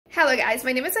Hello guys,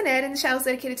 my name is Annette and the channel is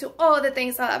dedicated to all the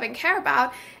things I love and care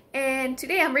about, and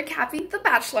today I'm recapping The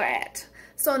Bachelorette.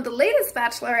 So in the latest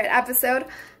Bachelorette episode,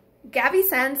 Gabby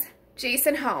sends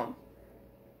Jason home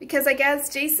because I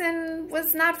guess Jason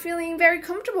was not feeling very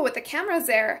comfortable with the cameras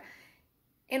there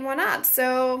and whatnot.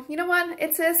 So you know what,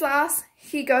 it's his loss,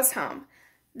 he goes home.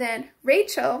 Then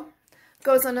Rachel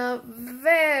goes on a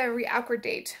very awkward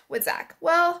date with Zach.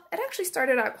 Well, it actually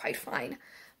started out quite fine,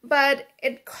 but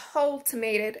it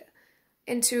culminated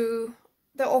into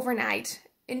the overnight,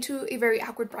 into a very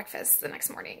awkward breakfast the next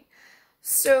morning.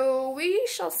 So we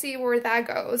shall see where that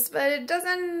goes, but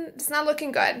it's not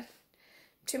looking good.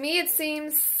 To me, it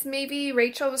seems maybe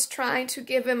Rachel was trying to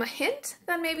give him a hint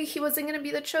that maybe he wasn't going to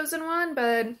be the chosen one,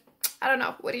 but I don't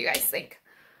know. What do you guys think?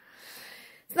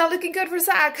 It's not looking good for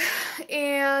Zach.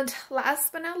 And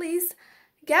last but not least,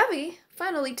 Gabby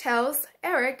finally tells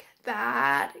Eric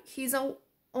that he's the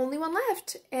only one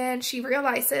left, and she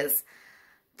realizes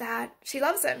that she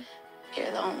loves him.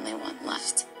 You're the only one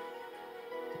left.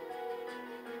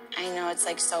 I know it's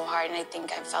like so hard, and I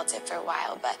think I've felt it for a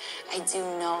while, but I do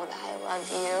know that I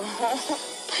love you.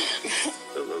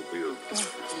 I love you.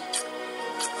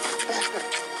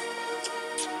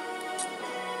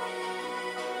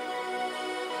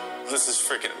 This is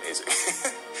freaking amazing.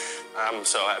 I'm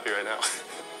so happy right now.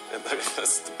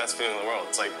 That's the best feeling in the world.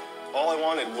 It's like, all I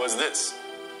wanted was this,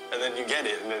 and then you get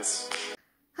it, and it's...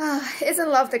 Isn't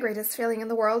love the greatest feeling in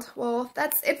the world? Well,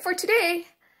 that's it for today.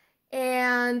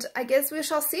 And I guess we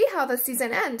shall see how the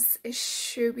season ends. It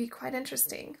should be quite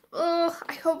interesting.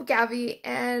 I hope Gabby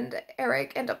and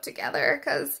Eric end up together,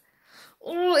 because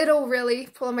it'll really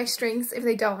pull on my strings if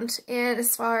they don't. And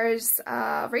as far as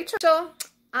Rachel,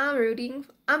 I'm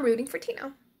rooting for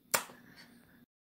Tino.